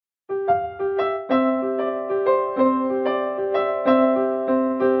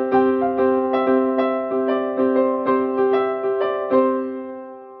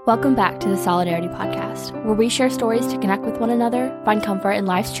Welcome back to the Solidarity Podcast, where we share stories to connect with one another, find comfort in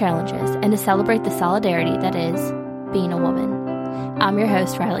life's challenges, and to celebrate the solidarity that is being a woman. I'm your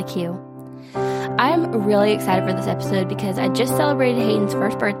host, Riley Q. I'm really excited for this episode because I just celebrated Hayden's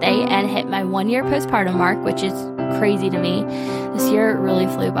first birthday and hit my 1-year postpartum mark, which is crazy to me. This year really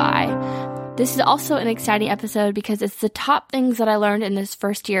flew by. This is also an exciting episode because it's the top things that I learned in this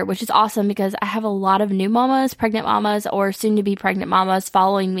first year, which is awesome because I have a lot of new mamas, pregnant mamas, or soon-to-be pregnant mamas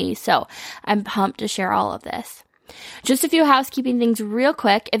following me, so I'm pumped to share all of this. Just a few housekeeping things real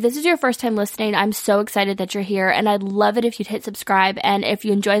quick. If this is your first time listening, I'm so excited that you're here, and I'd love it if you'd hit subscribe, and if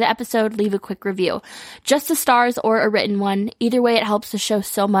you enjoy the episode, leave a quick review. Just the stars or a written one. Either way, it helps the show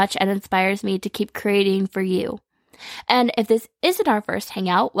so much and inspires me to keep creating for you. And if this isn't our first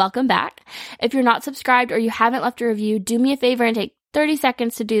hangout, welcome back. If you're not subscribed or you haven't left a review, do me a favor and take 30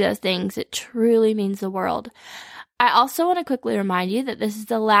 seconds to do those things. It truly means the world. I also want to quickly remind you that this is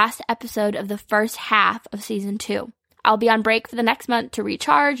the last episode of the first half of season 2. I'll be on break for the next month to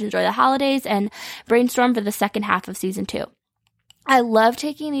recharge, enjoy the holidays, and brainstorm for the second half of season 2. I love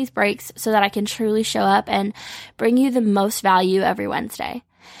taking these breaks so that I can truly show up and bring you the most value every Wednesday.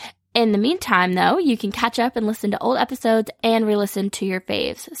 In the meantime, though, you can catch up and listen to old episodes and re-listen to your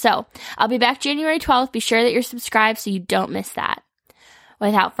faves. So, I'll be back January 12th. Be sure that you're subscribed so you don't miss that.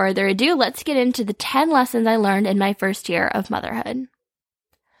 Without further ado, let's get into the 10 lessons I learned in my first year of motherhood.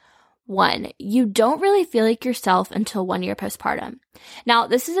 1. You don't really feel like yourself until 1 year postpartum. Now,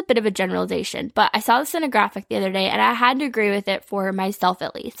 this is a bit of a generalization, but I saw this in a graphic the other day and I had to agree with it for myself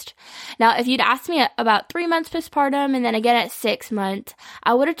at least. Now, if you'd asked me about 3 months postpartum and then again at 6 months,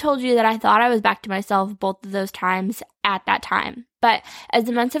 I would have told you that I thought I was back to myself both of those times at that time. But as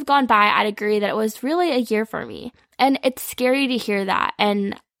the months have gone by, I'd agree that it was really a year for me. And it's scary to hear that.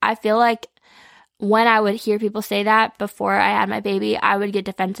 And I feel like when I would hear people say that before I had my baby, I would get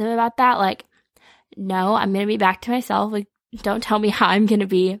defensive about that. Like, no, I'm going to be back to myself. Like, don't tell me how I'm going to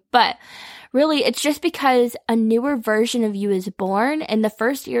be. But really, it's just because a newer version of you is born and the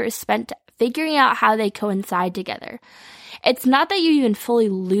first year is spent figuring out how they coincide together. It's not that you even fully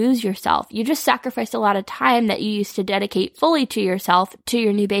lose yourself. You just sacrifice a lot of time that you used to dedicate fully to yourself to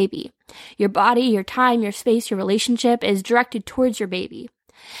your new baby. Your body, your time, your space, your relationship is directed towards your baby.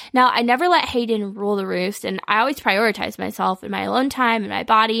 Now, I never let Hayden rule the roost, and I always prioritize myself and my alone time and my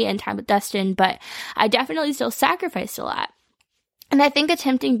body and time with Dustin, but I definitely still sacrificed a lot. And I think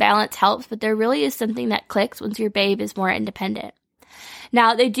attempting balance helps, but there really is something that clicks once your babe is more independent.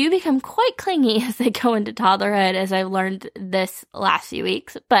 Now, they do become quite clingy as they go into toddlerhood, as I've learned this last few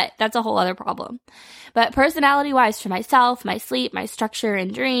weeks, but that's a whole other problem. But personality-wise for myself, my sleep, my structure,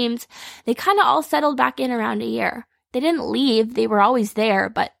 and dreams, they kind of all settled back in around a year. They didn't leave, they were always there,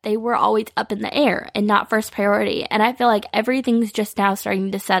 but they were always up in the air and not first priority. And I feel like everything's just now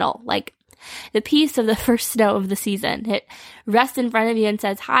starting to settle, like the peace of the first snow of the season. It rests in front of you and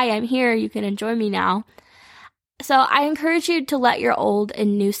says, hi, I'm here, you can enjoy me now. So I encourage you to let your old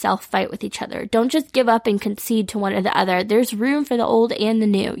and new self fight with each other. Don't just give up and concede to one or the other. There's room for the old and the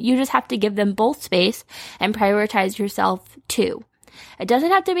new. You just have to give them both space and prioritize yourself too. It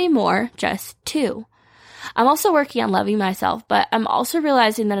doesn't have to be more, just two. I'm also working on loving myself, but I'm also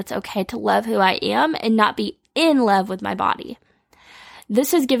realizing that it's okay to love who I am and not be in love with my body.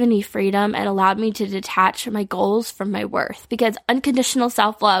 This has given me freedom and allowed me to detach my goals from my worth, because unconditional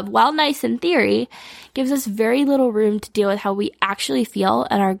self-love, while nice in theory, gives us very little room to deal with how we actually feel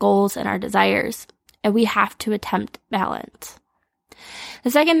and our goals and our desires, and we have to attempt balance.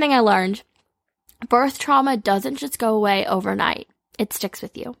 The second thing I learned, birth trauma doesn't just go away overnight. It sticks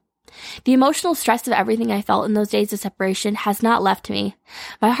with you. The emotional stress of everything I felt in those days of separation has not left me.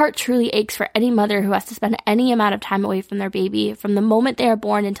 My heart truly aches for any mother who has to spend any amount of time away from their baby from the moment they are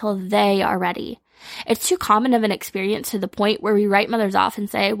born until they are ready. It's too common of an experience to the point where we write mothers off and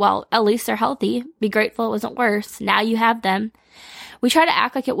say, well, at least they're healthy. Be grateful it wasn't worse. Now you have them. We try to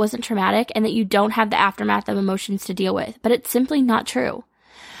act like it wasn't traumatic and that you don't have the aftermath of emotions to deal with, but it's simply not true.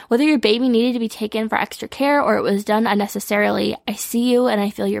 Whether your baby needed to be taken for extra care or it was done unnecessarily, I see you and I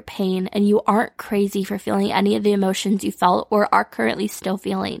feel your pain, and you aren't crazy for feeling any of the emotions you felt or are currently still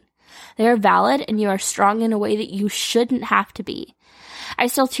feeling. They are valid and you are strong in a way that you shouldn't have to be. I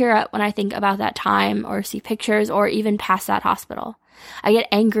still tear up when I think about that time or see pictures or even past that hospital. I get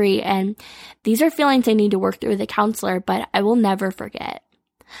angry, and these are feelings I need to work through with a counselor, but I will never forget.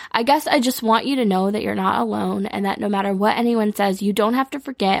 I guess I just want you to know that you're not alone, and that no matter what anyone says, you don't have to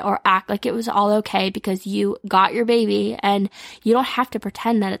forget or act like it was all okay because you got your baby, and you don't have to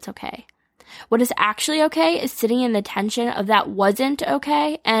pretend that it's okay. What is actually okay is sitting in the tension of that wasn't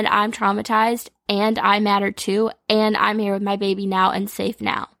okay, and I'm traumatized, and I matter too, and I'm here with my baby now and safe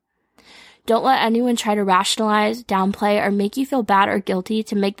now. Don't let anyone try to rationalize, downplay, or make you feel bad or guilty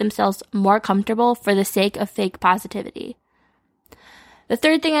to make themselves more comfortable for the sake of fake positivity. The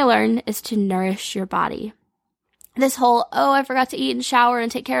third thing I learned is to nourish your body. This whole, I forgot to eat and shower and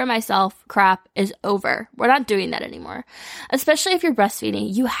take care of myself crap is over. We're not doing that anymore. Especially if you're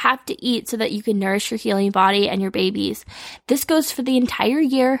breastfeeding, you have to eat so that you can nourish your healing body and your babies. This goes for the entire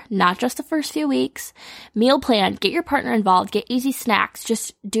year, not just the first few weeks. Meal plan, get your partner involved, get easy snacks,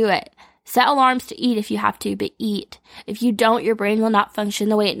 just do it. Set alarms to eat if you have to, but eat. If you don't, your brain will not function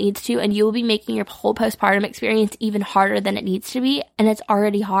the way it needs to, and you will be making your whole postpartum experience even harder than it needs to be, and it's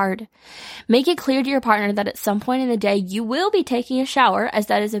already hard. Make it clear to your partner that at some point in the day, you will be taking a shower, as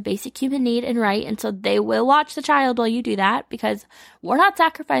that is a basic human need and right, and so they will watch the child while you do that, because we're not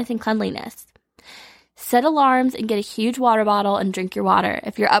sacrificing cleanliness. Set alarms and get a huge water bottle and drink your water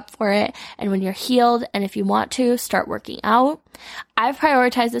if you're up for it, and when you're healed, and if you want to, start working out. I've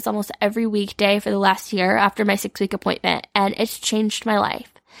prioritized this almost every weekday for the last year after my 6-week appointment, and it's changed my life.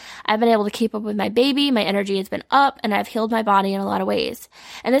 I've been able to keep up with my baby, my energy has been up, and I've healed my body in a lot of ways.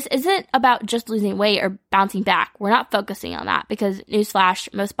 And this isn't about just losing weight or bouncing back. We're not focusing on that because,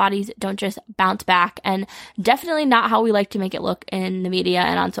 newsflash, most bodies don't just bounce back, and definitely not how we like to make it look in the media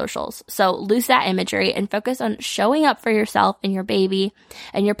and on socials. So lose that imagery and focus on showing up for yourself and your baby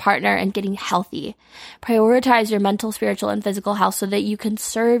and your partner and getting healthy. Prioritize your mental, spiritual, and physical health so that you can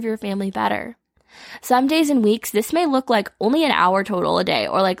serve your family better. Some days and weeks, this may look like only an hour total a day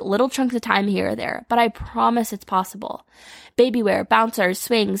or like little chunks of time here or there, but I promise it's possible. Baby wear, bouncers,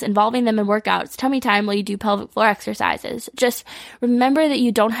 swings, involving them in workouts, tummy time while you do pelvic floor exercises. Just remember that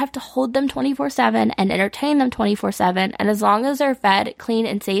you don't have to hold them 24/7 and entertain them 24/7, and as long as they're fed, clean,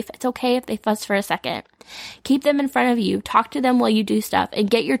 and safe, it's okay if they fuss for a second. Keep them in front of you, talk to them while you do stuff, and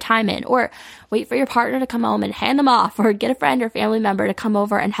get your time in, or wait for your partner to come home and hand them off, or get a friend or family member to come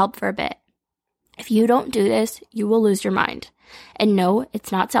over and help for a bit. If you don't do this, you will lose your mind. And no,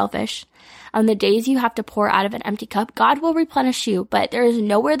 it's not selfish. On the days you have to pour out of an empty cup, God will replenish you, but there is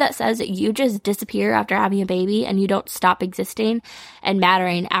nowhere that says that you just disappear after having a baby and you don't stop existing and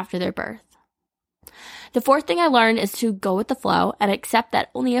mattering after their birth. The fourth thing I learned is to go with the flow and accept that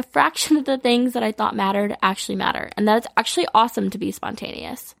only a fraction of the things that I thought mattered actually matter, and that it's actually awesome to be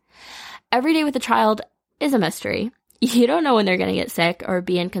spontaneous. Every day with a child is a mystery. You don't know when they're going to get sick or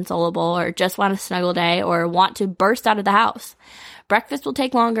be inconsolable or just want a snuggle day or want to burst out of the house. Breakfast will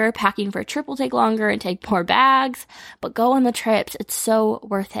take longer, packing for a trip will take longer and take more bags, but go on the trips. It's so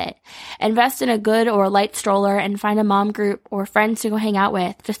worth it. Invest in a good or light stroller and find a mom group or friends to go hang out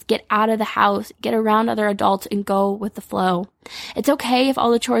with. Just get out of the house, get around other adults, and go with the flow. It's okay if all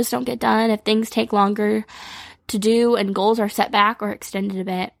the chores don't get done, if things take longer to do and goals are set back or extended a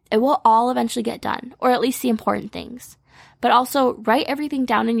bit. It will all eventually get done, or at least the important things. But also write everything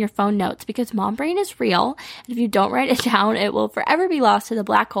down in your phone notes because mom brain is real, and if you don't write it down, it will forever be lost to the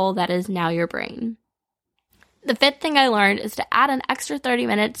black hole that is now your brain. The fifth thing I learned is to add an extra 30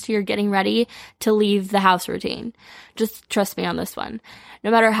 minutes to your getting ready to leave the house routine. Just trust me on this one.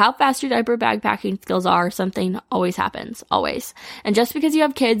 No matter how fast your diaper bag packing skills are, something always happens. Always. And just because you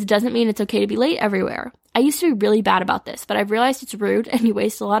have kids doesn't mean it's okay to be late everywhere. I used to be really bad about this, but I've realized it's rude and you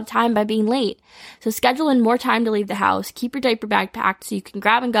waste a lot of time by being late. So schedule in more time to leave the house, keep your diaper bag packed so you can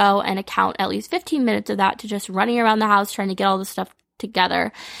grab and go, and account at least 15 minutes of that to just running around the house trying to get all the stuff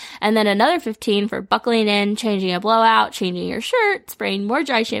together. And then another 15 for buckling in, changing a blowout, changing your shirt, spraying more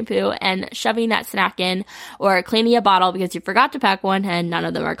dry shampoo, and shoving that snack in, or cleaning a bottle because you forgot to pack one and none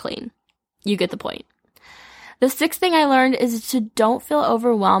of them are clean. You get the point. The sixth thing I learned is to don't feel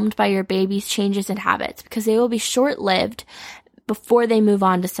overwhelmed by your baby's changes and habits because they will be short-lived before they move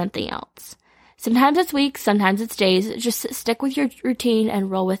on to something else. Sometimes it's weeks, sometimes it's days. Just stick with your routine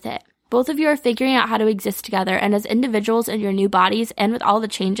and roll with it. Both of you are figuring out how to exist together, and as individuals in your new bodies and with all the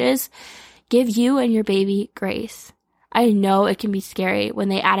changes, give you and your baby grace. I know it can be scary when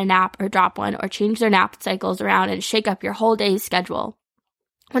they add a nap or drop one or change their nap cycles around and shake up your whole day's schedule.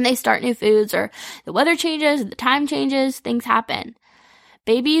 When they start new foods or the weather changes, the time changes, things happen.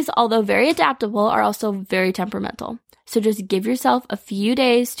 Babies, although very adaptable, are also very temperamental. So just give yourself a few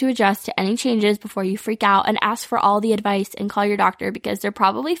days to adjust to any changes before you freak out and ask for all the advice and call your doctor because they're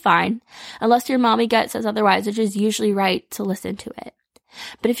probably fine. Unless your mommy gut says otherwise, which is usually right to listen to it.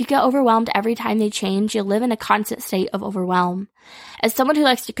 But if you get overwhelmed every time they change, you'll live in a constant state of overwhelm. As someone who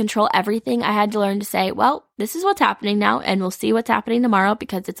likes to control everything, I had to learn to say, well, this is what's happening now, and we'll see what's happening tomorrow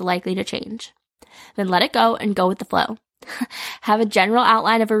because it's likely to change. Then let it go and go with the flow. Have a general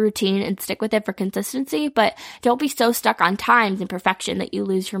outline of a routine and stick with it for consistency, but don't be so stuck on times and perfection that you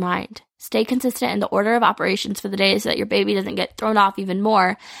lose your mind. Stay consistent in the order of operations for the day so that your baby doesn't get thrown off even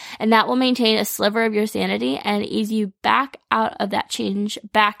more, and that will maintain a sliver of your sanity and ease you back out of that change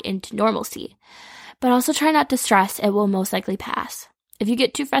back into normalcy. But also try not to stress. It will most likely pass. If you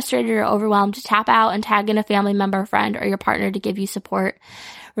get too frustrated or overwhelmed, tap out and tag in a family member, friend, or your partner to give you support.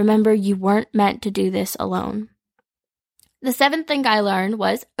 Remember, you weren't meant to do this alone. The 7th thing I learned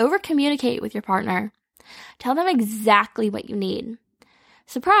was over-communicate with your partner. Tell them exactly what you need.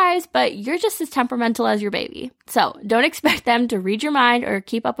 Surprise, but you're just as temperamental as your baby. So don't expect them to read your mind or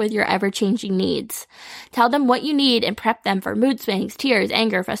keep up with your ever-changing needs. Tell them what you need and prep them for mood swings, tears,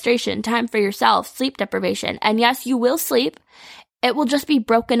 anger, frustration, time for yourself, sleep deprivation. And yes, you will sleep. It will just be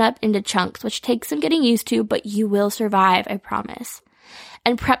broken up into chunks, which takes some getting used to, but you will survive, I promise.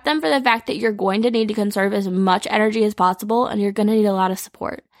 And prep them for the fact that you're going to need to conserve as much energy as possible, and you're going to need a lot of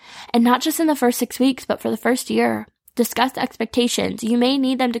support. And not just in the first 6 weeks, but for the first year. Discuss expectations. You may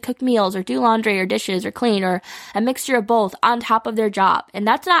need them to cook meals or do laundry or dishes or clean or a mixture of both on top of their job. And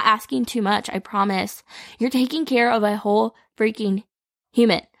that's not asking too much, I promise. You're taking care of a whole freaking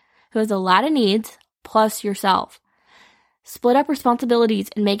human who has a lot of needs, plus yourself. Split up responsibilities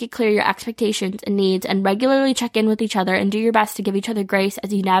and make it clear your expectations and needs, and regularly check in with each other and do your best to give each other grace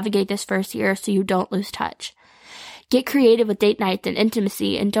as you navigate this first year so you don't lose touch. Get creative with date nights and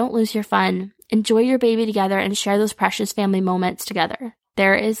intimacy, and don't lose your fun. Enjoy your baby together and share those precious family moments together.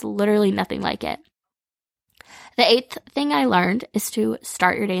 There is literally nothing like it. The 8th thing I learned is to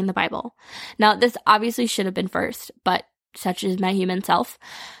start your day in the Bible. Now, this obviously should have been first, but such is my human self.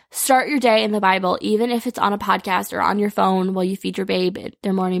 Start your day in the Bible, even if it's on a podcast or on your phone while you feed your babe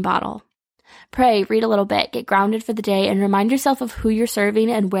their morning bottle. Pray, read a little bit, get grounded for the day, and remind yourself of who you're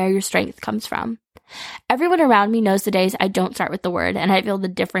serving and where your strength comes from. Everyone around me knows the days I don't start with the word, and I feel the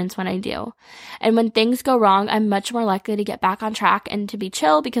difference when I do. And when things go wrong, I'm much more likely to get back on track and to be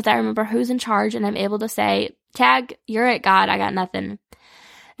chill because I remember who's in charge and I'm able to say, tag, you're it, God, I got nothing.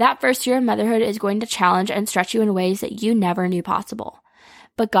 That first year of motherhood is going to challenge and stretch you in ways that you never knew possible.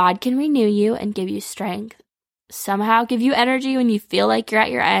 But God can renew you and give you strength. Somehow give you energy when you feel like you're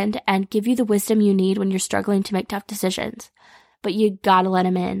at your end, and give you the wisdom you need when you're struggling to make tough decisions. But you gotta let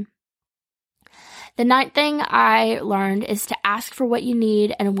him in. The 9th thing I learned is to ask for what you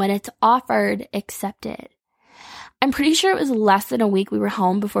need, and when it's offered, accept it. I'm pretty sure it was less than a week we were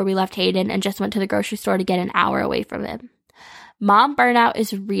home before we left Hayden and just went to the grocery store to get an hour away from him. Mom burnout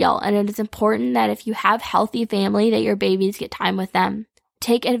is real, and it is important that if you have healthy family, that your babies get time with them.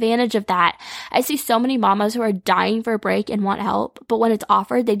 Take advantage of that. I see so many mamas who are dying for a break and want help, but when it's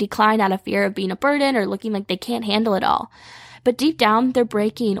offered, they decline out of fear of being a burden or looking like they can't handle it all. But deep down, they're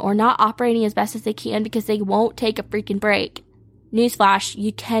breaking or not operating as best as they can because they won't take a freaking break. Newsflash,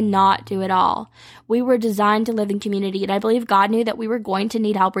 you cannot do it all. We were designed to live in community, and I believe God knew that we were going to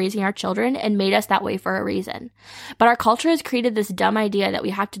need help raising our children and made us that way for a reason. But our culture has created this dumb idea that we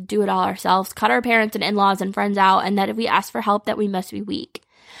have to do it all ourselves, cut our parents and in-laws and friends out, and that if we ask for help that we must be weak.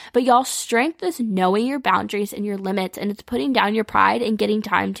 But y'all, strength is knowing your boundaries and your limits, and it's putting down your pride and getting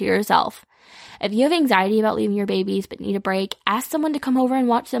time to yourself. If you have anxiety about leaving your babies but need a break, ask someone to come over and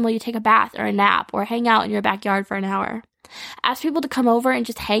watch them while you take a bath or a nap or hang out in your backyard for an hour. Ask people to come over and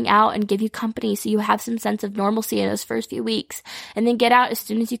just hang out and give you company so you have some sense of normalcy in those first few weeks, and then get out as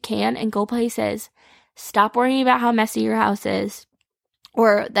soon as you can and go places. Stop worrying about how messy your house is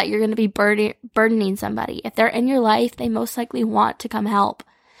or that you're going to be burdening somebody. If they're in your life, they most likely want to come help.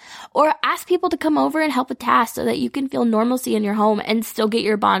 Or ask people to come over and help with tasks so that you can feel normalcy in your home and still get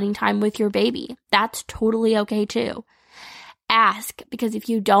your bonding time with your baby. That's totally okay too. Ask, because if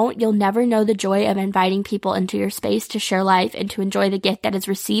you don't, you'll never know the joy of inviting people into your space to share life and to enjoy the gift that is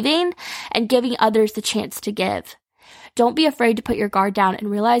receiving and giving others the chance to give. Don't be afraid to put your guard down and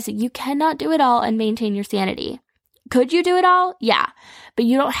realize that you cannot do it all and maintain your sanity. Could you do it all? Yeah, but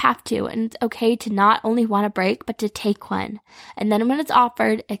you don't have to, and it's okay to not only want a break, but to take one. And then when it's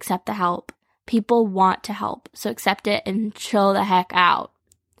offered, accept the help. People want to help, so accept it and chill the heck out.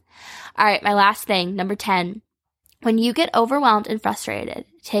 All right, my last thing, number 10. When you get overwhelmed and frustrated,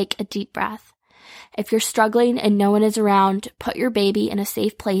 take a deep breath. If you're struggling and no one is around, put your baby in a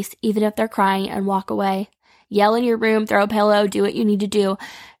safe place, even if they're crying, and walk away. Yell in your room, throw a pillow, do what you need to do,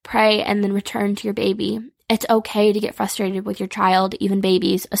 pray, and then return to your baby. It's okay to get frustrated with your child, even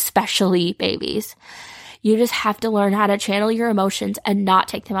babies, especially babies. You just have to learn how to channel your emotions and not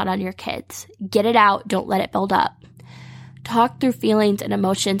take them out on your kids. Get it out, don't let it build up. Talk through feelings and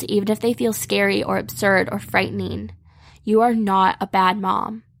emotions even if they feel scary or absurd or frightening. You are not a bad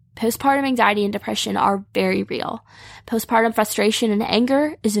mom. Postpartum anxiety and depression are very real. Postpartum frustration and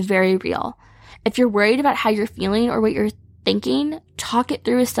anger is very real. If you're worried about how you're feeling or what you're thinking, talk it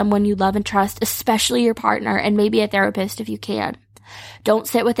through with someone you love and trust, especially your partner, and maybe a therapist if you can. Don't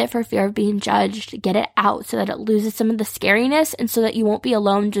sit with it for fear of being judged. Get it out so that it loses some of the scariness and so that you won't be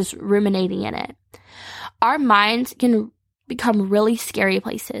alone just ruminating in it. Our minds can become really scary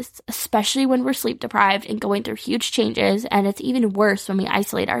places, especially when we're sleep deprived and going through huge changes, and it's even worse when we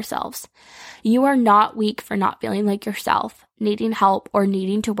isolate ourselves. You are not weak for not feeling like yourself, needing help, or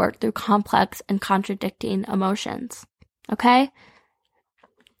needing to work through complex and contradicting emotions. Okay?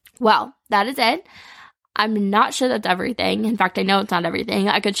 Well, that is it. I'm not sure that's everything. In fact, I know it's not everything.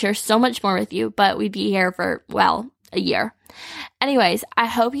 I could share so much more with you, but we'd be here for, well, a year. Anyways, I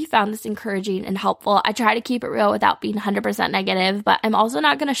hope you found this encouraging and helpful. I try to keep it real without being 100% negative, but I'm also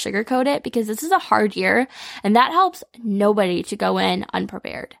not going to sugarcoat it because this is a hard year, and that helps nobody to go in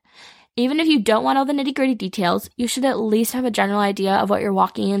unprepared. Even if you don't want all the nitty-gritty details, you should at least have a general idea of what you're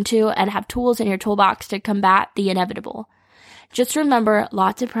walking into and have tools in your toolbox to combat the inevitable. Just remember,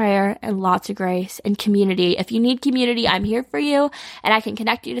 lots of prayer and lots of grace and community. If you need community, I'm here for you, and I can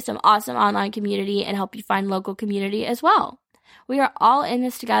connect you to some awesome online community and help you find local community as well. We are all in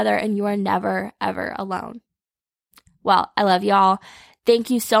this together, and you are never, ever alone. Well, I love y'all. Thank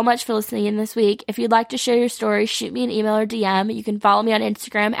you so much for listening in this week. If you'd like to share your story, shoot me an email or DM. You can follow me on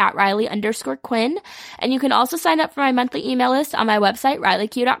Instagram at Riley_Quinn. And you can also sign up for my monthly email list on my website,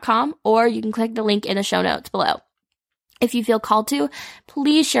 RileyQ.com, or you can click the link in the show notes below. If you feel called to,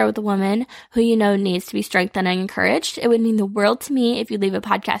 please share with a woman who you know needs to be strengthened and encouraged. It would mean the world to me if you leave a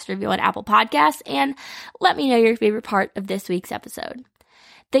podcast review on Apple Podcasts, and let me know your favorite part of this week's episode.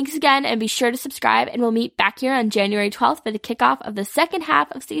 Thanks again, and be sure to subscribe, and we'll meet back here on January 12th for the kickoff of the second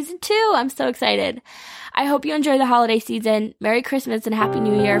half of Season 2. I'm so excited. I hope you enjoy the holiday season. Merry Christmas and Happy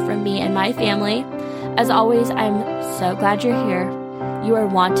New Year from me and my family. As always, I'm so glad you're here. You are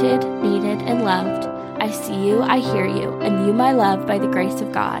wanted, needed, and loved. I see you, I hear you, and you, my love, by the grace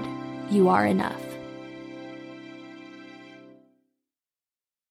of God, you are enough.